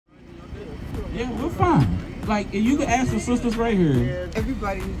Yeah, we're fine. Like, you can ask the sisters right here.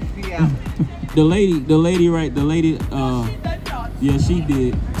 Everybody needs to be out. the lady, yeah, she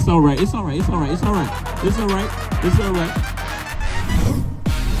did. It's all right. It's all right. It's all right. It's all right. It's all right. It's all right.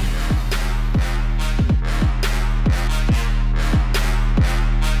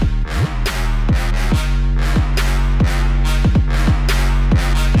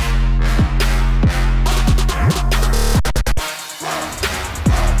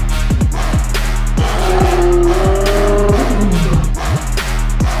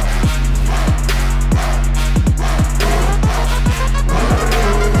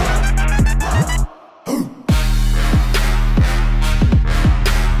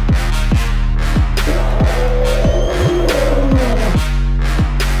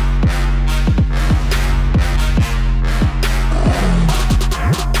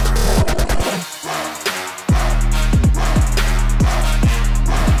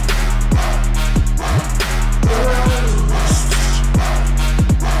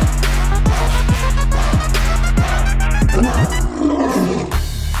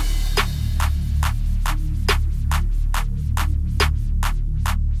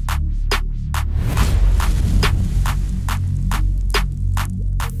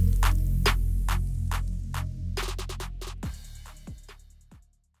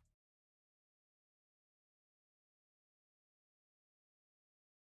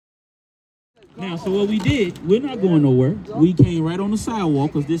 Now, so what we did, we're not going nowhere. We came right on the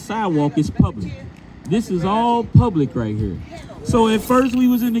sidewalk because this sidewalk is public. This is all public right here. So at first we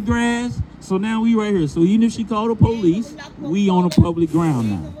was in the grass, so now we right here. So even if she called the police, we on a public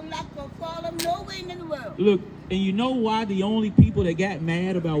ground now. Look, and you know why the only people that got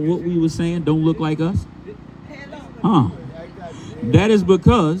mad about what we were saying don't look like us? Huh? That is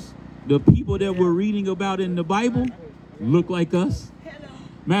because the people that we're reading about in the Bible look like us.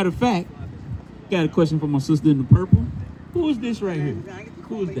 Matter of fact, got a question from my sister in the purple. Who is this right here?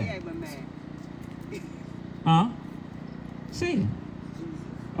 Who is that? Huh? Say it.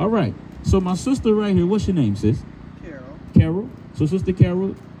 All right. So my sister right here, what's your name, sis? Carol. Carol. So Sister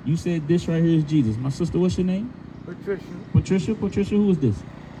Carol, you said this right here is Jesus. My sister, what's your name? Patricia. Patricia. Patricia, who is this?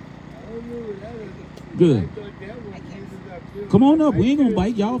 Good. Come on up. We ain't gonna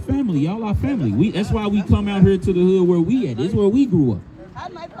bite. Y'all family. Y'all our family. That's why we come out here to the hood where we at. This is where we grew up. Hi,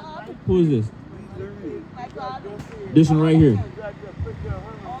 my father. Who is this? My father. This one right here.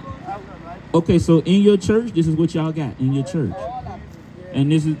 Okay, so in your church, this is what y'all got in your church. And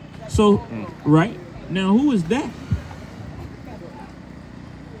this is, so, right? Now, who is that?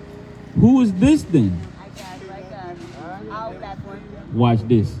 Who is this then? Our black one. Watch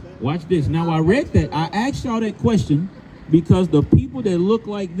this. Watch this. Now, I read that. I asked y'all that question because the people that look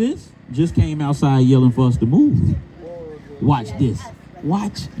like this just came outside yelling for us to move. Watch this.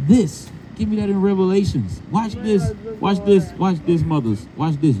 Watch this. Give me that in Revelations. Watch this. Watch this. Watch this, mothers.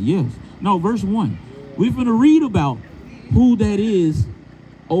 Watch this. Yes. No, verse 1. We're going to read about who that is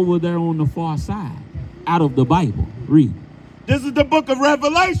over there on the far side out of the Bible. Read. This is the book of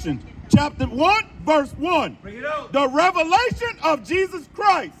Revelation, chapter 1, verse 1. Bring it out. The revelation of Jesus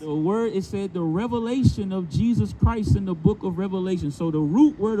Christ. The word, it said the revelation of Jesus Christ in the book of Revelation. So the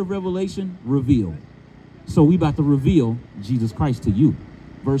root word of revelation, reveal. So we about to reveal Jesus Christ to you.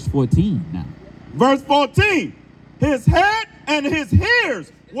 Verse 14 now. Verse 14. His head and his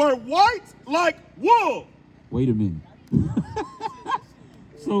hairs were white like wool. Wait a minute.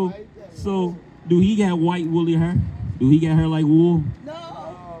 So do he got white woolly hair? Do he got hair like wool?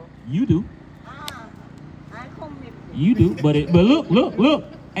 No. You do. I come You do. But look.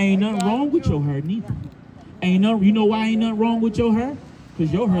 Ain't nothing wrong with your hair neither. Ain't nothing. You know why ain't nothing wrong with your hair?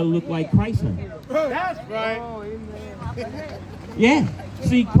 Because your hair look like Christ's hair. That's right. Yeah.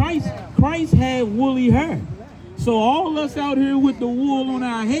 See, Christ had woolly hair. So all us out here with the wool on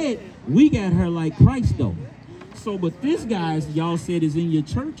our head, we got hair like Christ though. So, but this guys, y'all said is in your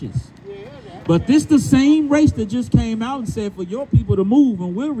churches. But this the same race that just came out and said for your people to move,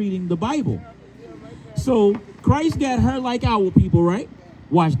 and we're reading the Bible. So Christ got hair like our people, right?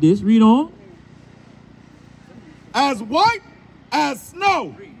 Watch this. Read on. As white as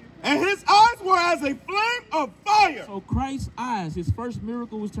snow, and his eyes were as a flame of fire. So Christ's eyes, his first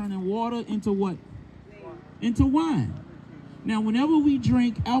miracle was turning water into what? Into wine. Now, whenever we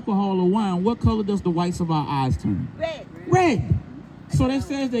drink alcohol or wine, what color does the whites of our eyes turn? Red. Red. So that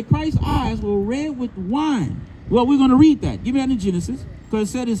says that Christ's eyes were red with wine. Well, we're going to read that. Give me that in Genesis. Because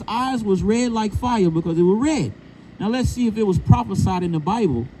it said his eyes was red like fire because they were red. Now, let's see if it was prophesied in the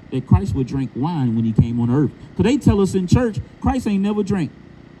Bible that Christ would drink wine when he came on earth. Because they tell us in church, Christ ain't never drank.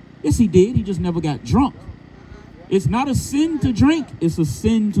 Yes, he did. He just never got drunk. It's not a sin to drink. It's a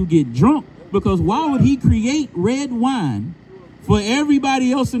sin to get drunk. Because why would he create red wine for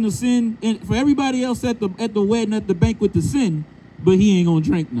everybody else in the sin, and for everybody else at the wedding, at the banquet to sin, but he ain't gonna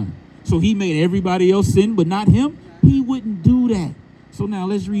drink none? So he made everybody else sin, but not him? He wouldn't do that. So now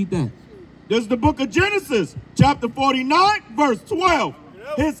let's read that. This is the book of Genesis, chapter 49, verse 12.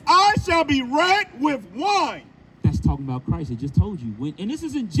 His eyes shall be red with wine. That's talking about Christ. It just told you. And this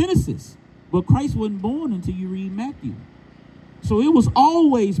is in Genesis. But Christ wasn't born until you read Matthew. So it was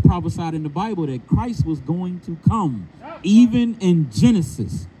always prophesied in the Bible that Christ was going to come, even in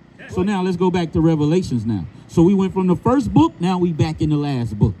Genesis. So now let's go back to Revelations now. So we went from the first book, now we back in the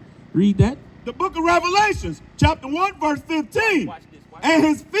last book. Read that. The book of Revelations, chapter 1, verse 15. And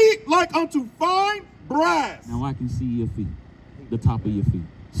his feet like unto fine brass. Now I can see your feet, the top of your feet.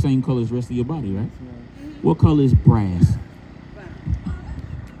 Same color as the rest of your body, right? What color is brass?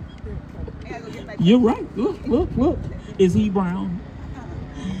 You're right. Look. Is he brown?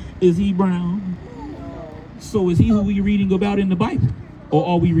 Is he brown? So is he who we reading about in the Bible? Or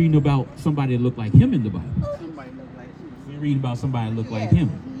are we reading about somebody that looked like him in the Bible? We read about somebody that looked like him.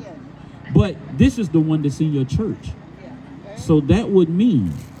 But this is the one that's in your church. So that would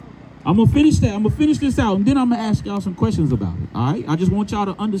mean, I'm going to finish that. I'm going to finish this out, and then I'm going to ask y'all some questions about it. All right? I just want y'all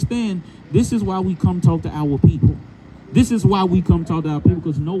to understand this is why we come talk to our people. This is why we come talk to our people,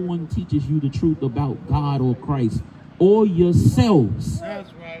 because no one teaches you the truth about God or Christ or yourselves.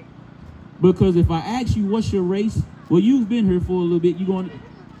 That's right. Because if I ask you, what's your race? Well, you've been here for a little bit.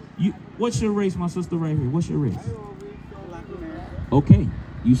 What's your race, my sister right here? What's your race? Okay.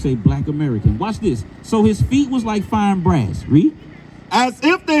 You say black American. Watch this. So his feet was like fine brass. Read. As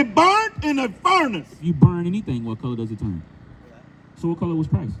if they burned in a furnace. If you burn anything, what color does it turn? So what color was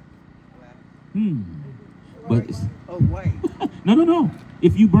Christ? But it's, white. no.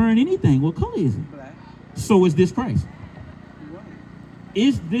 If you burn anything, what color is it? Black. So is this Christ? White.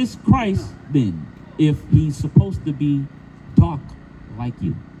 Is this Christ then, if he's supposed to be dark like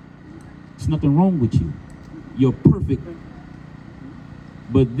you? There's nothing wrong with you. You're perfect.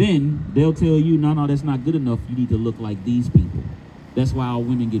 But then they'll tell you, no, that's not good enough. You need to look like these people. That's why our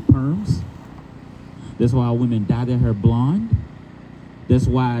women get perms. That's why our women dye their hair blonde. That's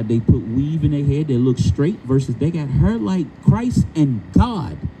why they put weave in their hair that looks straight versus they got hair like Christ and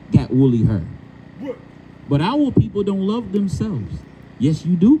God got woolly hair. But our people don't love themselves. Yes,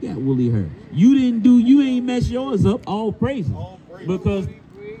 you do got woolly hair. You ain't mess yours up. All praises. Because,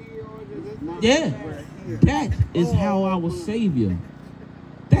 yeah, that is how our Savior,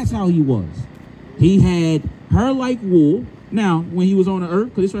 that's how he was. He had hair like wool. Now, when he was on the earth,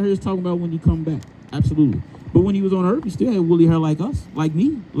 because this right here is talking about when he come back. Absolutely. But when he was on earth, he still had woolly hair like us, like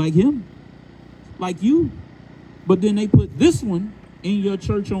me, like him, like you. But then they put this one in your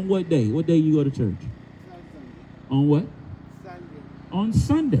church on what day? What day you go to church? On what? Sunday. On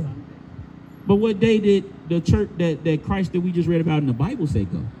Sunday. But what day did the church that Christ that we just read about in the Bible say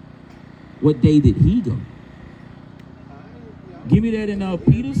go? What day did he go? Give me that in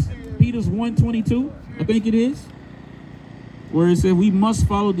Peter's 1:22, I think it is, where it said we must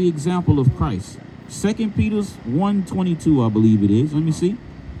follow the example of Christ. 2 Peter's 1:22, I believe it is. Let me see.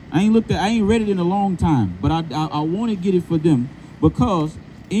 I ain't read it in a long time, but I want to get it for them, because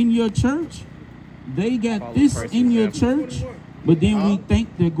in your church, they got this in your church, but then we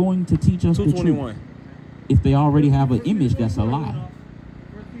think they're going to teach us the truth. If they already have an image that's a lie.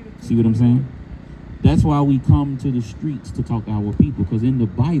 See what I'm saying? That's why we come to the streets to talk to our people, because in the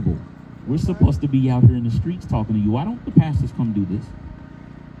Bible, we're supposed to be out here in the streets talking to you. Why don't the pastors come do this?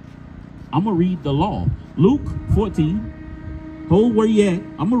 I'm going to read the law. Luke 14. Hold where you at.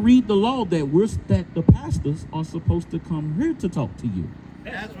 I'm going to read the law that the pastors are supposed to come here to talk to you.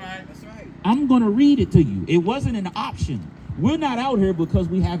 That's right. That's right. I'm going to read it to you. It wasn't an option. We're not out here because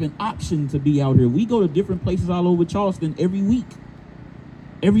we have an option to be out here. We go to different places all over Charleston every week.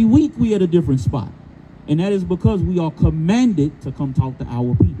 Every week we at a different spot. And that is because we are commanded to come talk to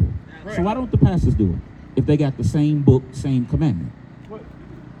our people. Right. So why don't the pastors do it if they got the same book, same commandment? What?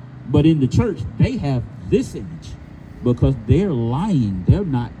 But in the church, they have this image because they're lying. They're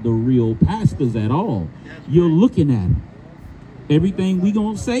not the real pastors at all. You're looking at them. Everything we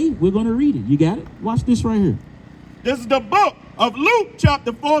going to say, we're going to read it. You got it? Watch this right here. This is the book of Luke,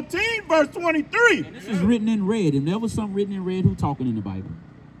 chapter 14, verse 23. And this is written in red. And there was something written in red, who's talking in the Bible?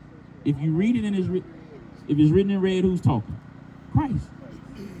 If you read it and if it's written in red, who's talking? Christ.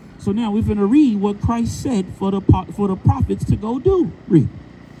 So now we're going to read what Christ said for the prophets to go do. Read.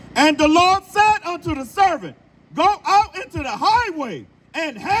 And the Lord said unto the servant, go out into the highway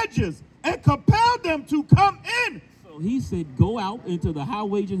and hedges and compel them to come in. So he said, go out into the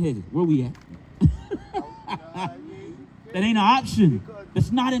highways and hedges. Where we at? That ain't an option.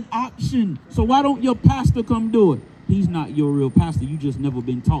 That's not an option. So why don't your pastor come do it? He's not your real pastor. You just never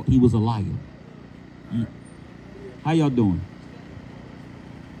been taught he was a liar. How y'all doing?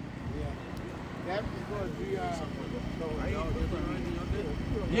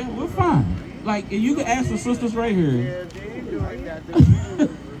 Yeah, we're fine. Like, you can ask the sisters right here.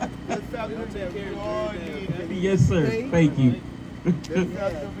 Yes, sir. Thank you.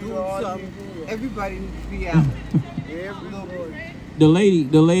 Everybody needs to be out. The lady,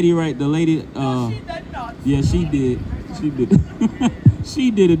 yeah, she did.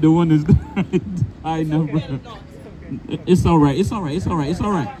 She did it, the one that's, I know, bro. It's all right.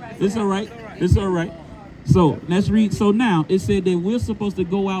 So let's read. So now it said that we're supposed to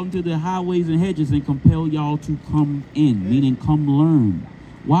go out into the highways and hedges and compel y'all to come in, meaning come learn.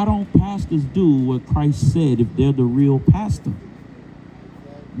 Why don't pastors do what Christ said if they're the real pastor?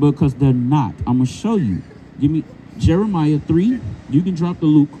 Because they're not. I'm going to show you. Give me Jeremiah 3. You can drop the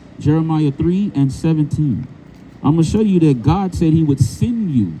Luke. Jeremiah 3 and 17. I'm going to show you that God said he would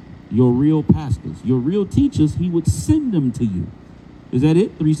send you your real pastors, your real teachers. He would send them to you. Is that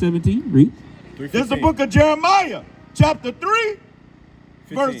it? 3:17. Read. This is the book of Jeremiah, chapter 3,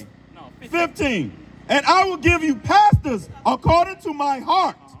 verse 15. And I will give you pastors according to my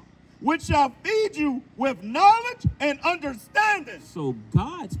heart, which shall feed you with knowledge and understanding. So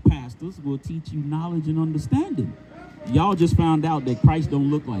God's pastors will teach you knowledge and understanding. Y'all just found out that Christ don't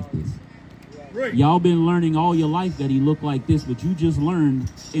look like this. Right. Y'all been learning all your life that he looked like this, but you just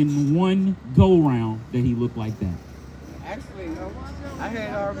learned in one go-round that he looked like that. Actually, I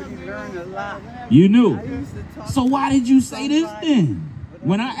had already learned a lot. You knew. So why did you say this then?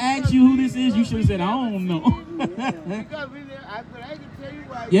 When I asked you who this is, you should have said, I don't know.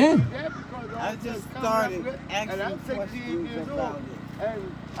 Yeah. I just started asking questions about it. And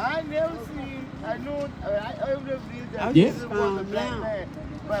I never seen, I know, I never believe that Yeah. Jesus was a black man.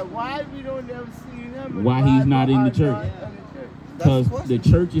 But why we don't never see him? Why he's not in the church? Because the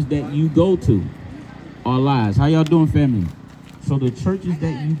churches that you go to are lies. How y'all doing, family? So the churches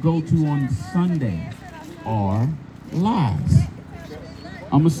that you go to on Sunday are lies.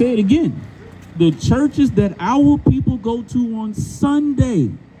 I'm going to say it again. The churches that our people go to on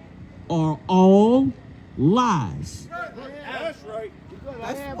Sunday are all lies. That's right. Because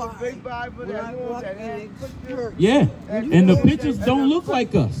I have a big Bible that I know that has pictures. Yeah, and the pictures don't look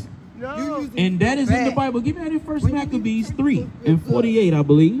like us. No. And that is in the Bible. Give me that in 1 Maccabees 3 and 48, I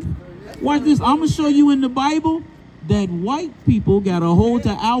believe. Watch this. I'm going to show you in the Bible that white people got a hold to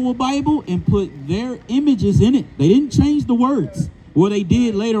our Bible and put their images in it. They didn't change the words. Well, they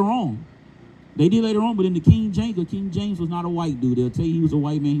did later on. They did later on, but in the King James was not a white dude. They'll tell you he was a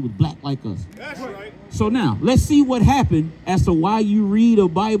white man. He was black like us. That's right. So now, let's see what happened as to why you read a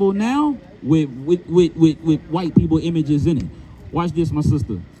Bible now with white people images in it. Watch this, my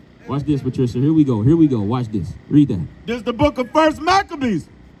sister. Watch this, Patricia. Here we go. Watch this. Read that. This is the book of 1 Maccabees,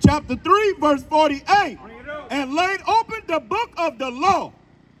 chapter 3, verse 48. And laid open the book of the law,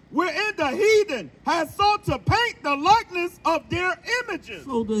 wherein the heathen has sought to paint the likeness of their images.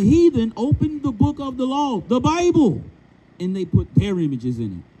 So the heathen opened the book of the law, the Bible, and they put their images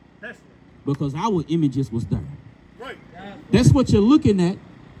in it. Because our images was there. Right. That's what you're looking at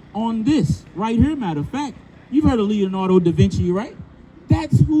on this right here. Matter of fact, you've heard of Leonardo da Vinci, right?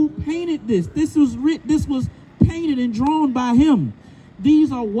 That's who painted this. This was painted and drawn by him.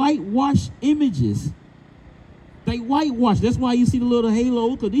 These are whitewashed images. They whitewashed. That's why you see the little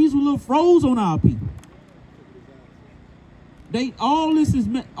halo, because these were little froze on our people. All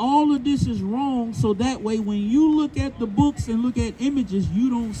of this is wrong, so that way when you look at the books and look at images, you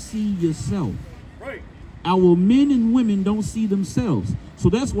don't see yourself. Right. Our men and women don't see themselves. So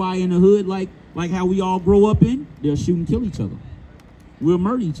that's why in the hood, like how we all grow up in, they'll shoot and kill each other. We'll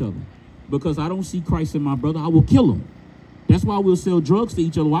murder each other. Because I don't see Christ in my brother, I will kill him. That's why we'll sell drugs to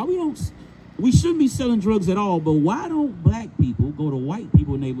each other. We shouldn't be selling drugs at all, but why don't black people go to white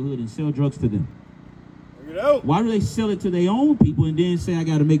people's neighborhood and sell drugs to them? Why do they sell it to their own people and then say, I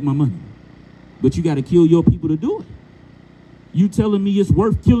got to make my money? But you got to kill your people to do it. You telling me it's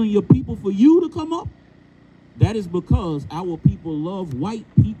worth killing your people for you to come up? That is because our people love white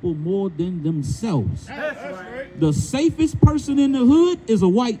people more than themselves. That's right. The safest person in the hood is a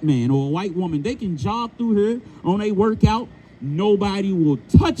white man or a white woman. They can jog through here on a workout. Nobody will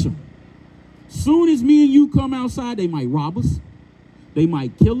touch them. Soon as me and you come outside, they might rob us. They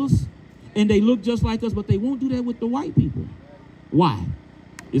might kill us. And they look just like us, but they won't do that with the white people. Why?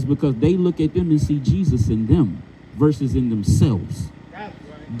 It's because they look at them and see Jesus in them versus in themselves.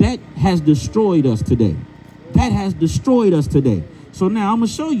 That has destroyed us today. That has destroyed us today. So now I'm going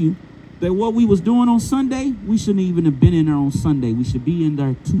to show you that what we was doing on Sunday, we shouldn't even have been in there on Sunday. We should be in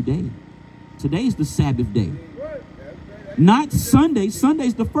there today. Today's the Sabbath day. Not Sunday.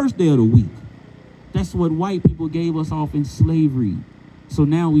 Sunday's the first day of the week. That's what white people gave us off in slavery. So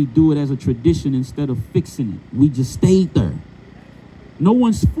now we do it as a tradition instead of fixing it. We just stayed there. No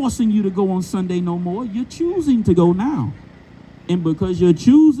one's forcing you to go on Sunday no more. You're choosing to go now. And because you're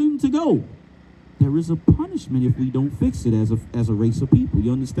choosing to go, there is a punishment if we don't fix it as a race of people.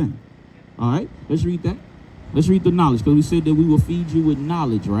 You understand? All right, let's read that. Let's read the knowledge, because we said that we will feed you with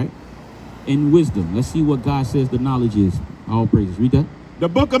knowledge, right? And wisdom. Let's see what God says the knowledge is. All praises. Read that. The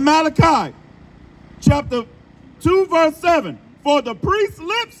book of Malachi, chapter 2, verse 7. For the priest's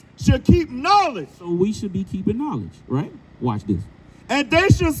lips should keep knowledge. So we should be keeping knowledge, right? Watch this. And they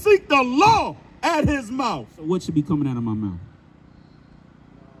should seek the law at his mouth. So what should be coming out of my mouth?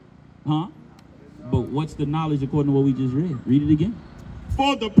 Huh? But what's the knowledge according to what we just read? Read it again.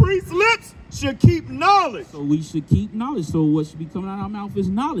 For the priest's lips should keep knowledge. So we should keep knowledge. So what should be coming out of our mouth is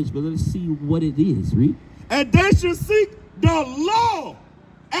knowledge. But let's see what it is. Read. And they should seek the law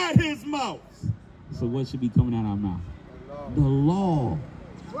at his mouth. So what should be coming out of our mouth? The law.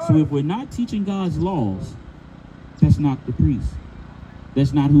 So if we're not teaching God's laws, that's not the priest.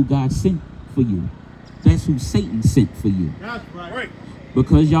 That's not who God sent for you. That's who Satan sent for you. That's right.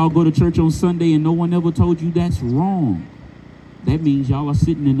 Because y'all go to church on Sunday and no one ever told you that's wrong. That means y'all are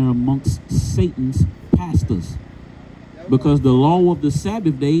sitting in there amongst Satan's pastors. Because the law of the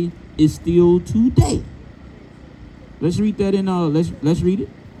Sabbath day is still today. Let's read that in let's read it.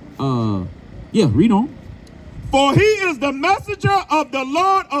 Yeah, read on. For he is the messenger of the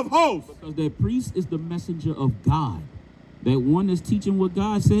Lord of hosts. Because that priest is the messenger of God. That one that's teaching what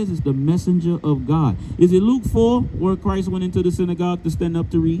God says is the messenger of God. Is it Luke 4 where Christ went into the synagogue to stand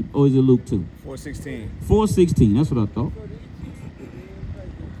up to read? Or is it Luke 2? 4:16. 4:16. That's what I thought.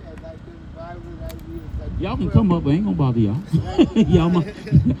 Y'all can come up, but I ain't gonna bother y'all.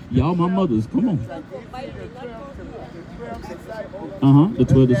 y'all my mothers. Come on. The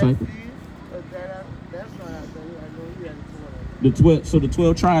 12 disciples. The 12. So the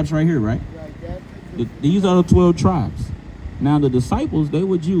 12 tribes right here, right? These are the 12 tribes. Now the disciples, they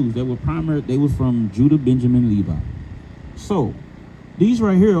were Jews. They were They were from Judah, Benjamin, Levi. So these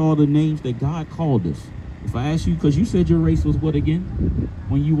right here are all the names that God called us. If I ask you, because you said your race was what again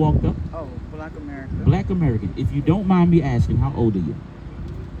when you walked up? Oh, Black American. Black American. If you don't mind me asking, how old are you?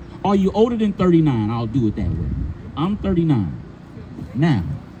 Are you older than 39? I'll do it that way. I'm 39. Now,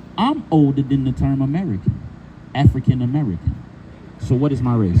 I'm older than the term American, African American. So what is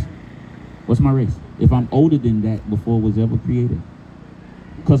my race? What's my race? If I'm older than that before it was ever created.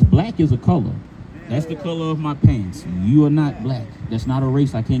 Because black is a color. That's the color of my pants. You are not black. That's not a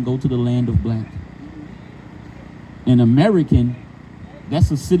race. I can't go to the land of black. An American,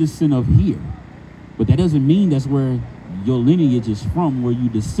 that's a citizen of here. But that doesn't mean that's where your lineage is from, where you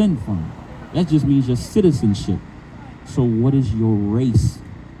descend from. That just means your citizenship. So what is your race?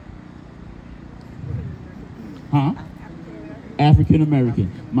 Huh? African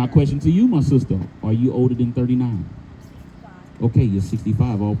American. My question to you, my sister, are you older than 39? Okay, you're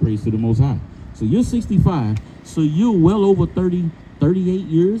 65. All praise to the Most High. So you're 65. So you're well over 38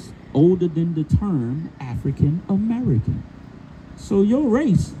 years older than the term African American. So your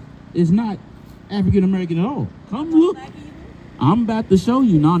race is not African American at all. Come look. I'm about to show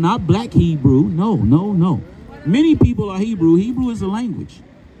you. No, not black Hebrew. No, no, no. Many people are Hebrew. Hebrew is a language.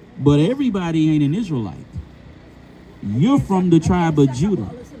 But everybody ain't an Israelite. You're from the tribe of Judah.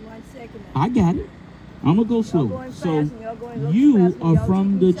 I got it. I'm going to go slow. So you are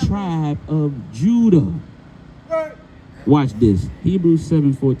from the tribe of Judah. Watch this. Hebrews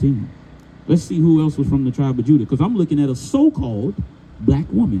 7:14. Let's see who else was from the tribe of Judah. Because I'm looking at a so-called black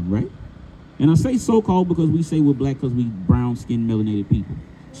woman, right? And I say so-called because we say we're black because we brown-skinned, melanated people.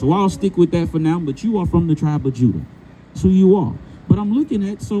 So I'll stick with that for now. But you are from the tribe of Judah. That's who you are. But I'm looking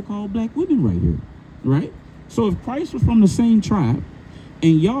at so-called black women right here, right? So if Christ was from the same tribe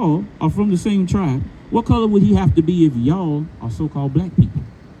and y'all are from the same tribe, what color would he have to be if y'all are so-called black people?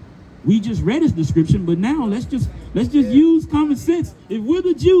 We just read his description, but now let's just use common sense. If we're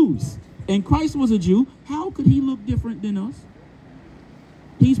the Jews and Christ was a Jew, how could he look different than us?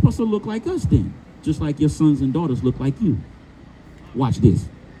 He's supposed to look like us then, just like your sons and daughters look like you. Watch this.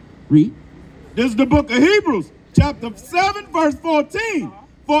 Read. This is the book of Hebrews, chapter 7, verse 14.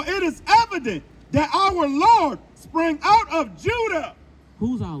 For it is evident that our Lord sprang out of Judah.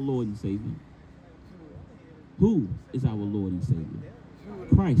 Who's our Lord and Savior? Who is our Lord and Savior?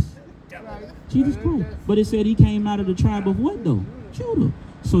 Christ. Jesus Christ. But it said he came out of the tribe of what though? Judah.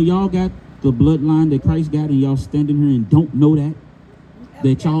 So y'all got the bloodline that Christ got and y'all standing here and don't know that?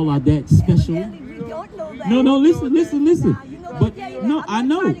 that y'all are that special? No, listen. But no, I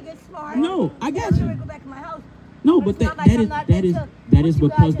know. No, I got you. No, but that is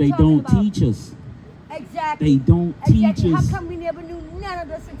because they don't teach us. Exactly. They don't teach us. How come we never knew none of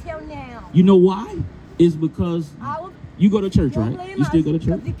this until now? You know why? It's because you go to church, right? You still go to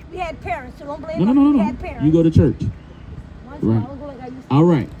church? We had parents, so don't blame us. No. We had parents. You go to church. Right. All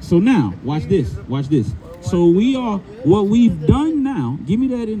right. So now, watch this. So what we've done now, give me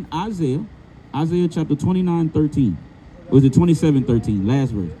that in Isaiah chapter 29:13. Or was it 27:13?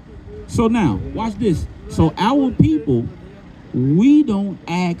 Last verse. So now, watch this. So our people, we don't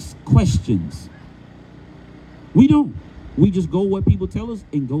ask questions. We don't. We just go what people tell us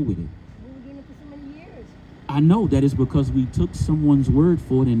and go with it. We were doing it for so many years. I know that is because we took someone's word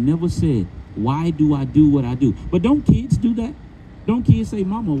for it and never said, why do I do what I do? But don't kids do that? Don't kids say,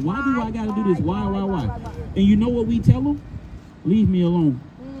 Mama, why do I got to do this? Why? And you know what we tell them? Leave me alone.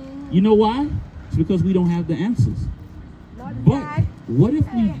 You know why? It's because we don't have the answers. But what if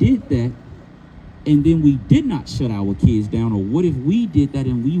we did that and then we did not shut our kids down? Or what if we did that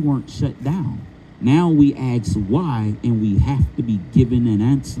and we weren't shut down? Now we ask why and we have to be given an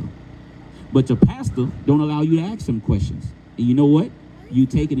answer. But your pastor don't allow you to ask him questions. And you know what? You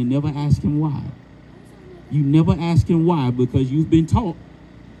take it and never ask him why. You never ask him why because you've been taught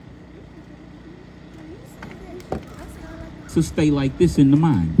to stay like this in the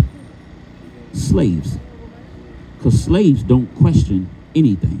mind. Slaves. Because slaves don't question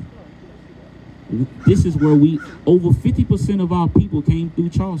anything. This is where over 50% of our people came through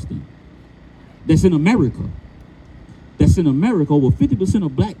Charleston. That's in America. Over 50%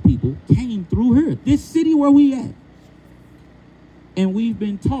 of black people came through here. This city where we at. And we've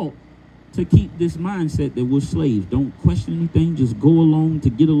been taught to keep this mindset that we're slaves. Don't question anything. Just go along to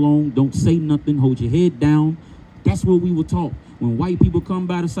get along. Don't say nothing. Hold your head down. That's what we were taught. When white people come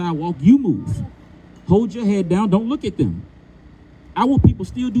by the sidewalk, you move. Hold your head down. Don't look at them. Our people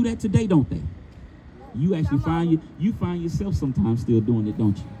still do that today, don't they? You actually find yourself sometimes still doing it,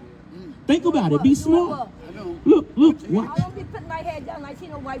 don't you? Think about it. Be smart. Look, watch. I don't be putting my head down. I see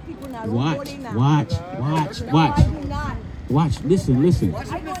no white people now. Watch. Not. Watch. Listen.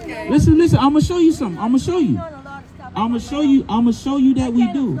 I'm gonna show you something. I'm gonna show you that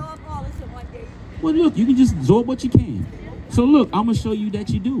we do. Well, look, you can just absorb what you can. So look, I'm gonna show you that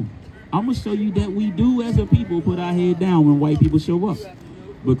you do. I'm gonna show you that we do as a people put our head down when white people show up.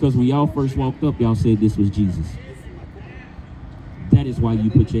 Because when y'all first walked up, y'all said this was Jesus. That is why you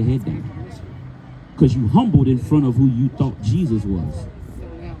put your head down. Because you humbled in front of who you thought Jesus was.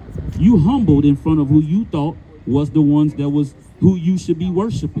 You humbled in front of who you thought was the ones that was who you should be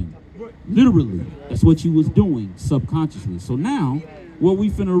worshiping. Literally, that's what you was doing subconsciously. So now, what we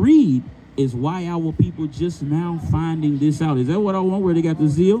finna read is why our people just now finding this out. Is that what I want, where they got the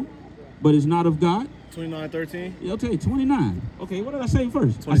zeal, but it's not of God? 29:13. Yeah, okay, 29. Okay, what did I say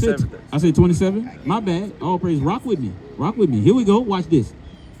first? 27. I said 27. My bad. All praise. Rock with me. Here we go. Watch this.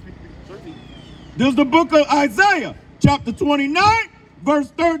 This is the book of Isaiah, chapter 29, verse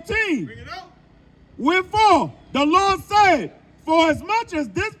 13. Bring it up. Wherefore the Lord said, for as much as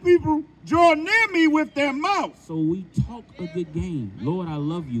this people draw near me with their mouth. So we talk a good game. Lord, I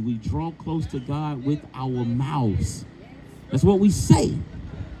love you. We draw close to God with our mouths. That's what we say.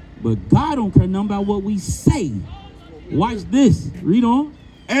 But God don't care nothing about what we say. Watch this. Read on.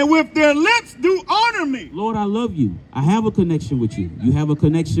 And with their lips do honor me. Lord, I love you. I have a connection with you. You have a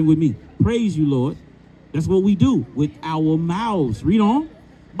connection with me. Praise you, Lord. That's what we do with our mouths. Read on.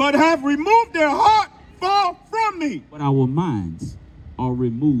 But have removed their heart far from me. But our minds are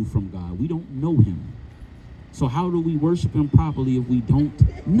removed from God. We don't know him. So how do we worship him properly if we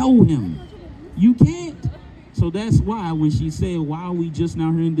don't know him? You can't. So that's why when she said, why are we just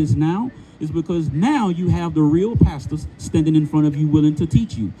now hearing this now? It's because now you have the real pastors standing in front of you willing to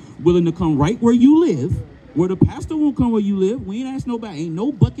teach you. Willing to come right where you live. Where the pastor won't come where you live. We ain't ask nobody. Ain't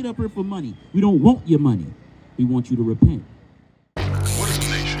no bucket up here for money. We don't want your money. We want you to repent. What is a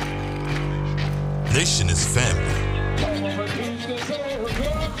nation? Nation is family.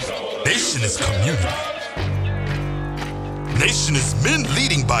 Nation is community. Nation is men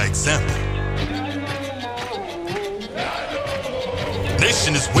leading by example.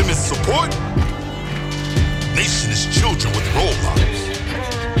 Nation is women's support. Nation is children with role models.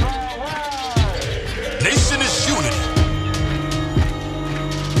 Nation is unity.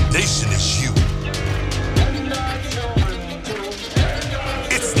 Nation is you.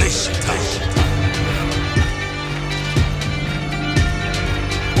 It's nation time.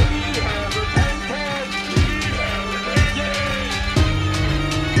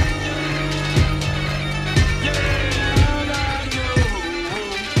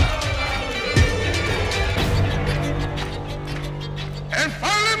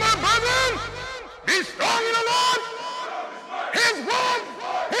 destroy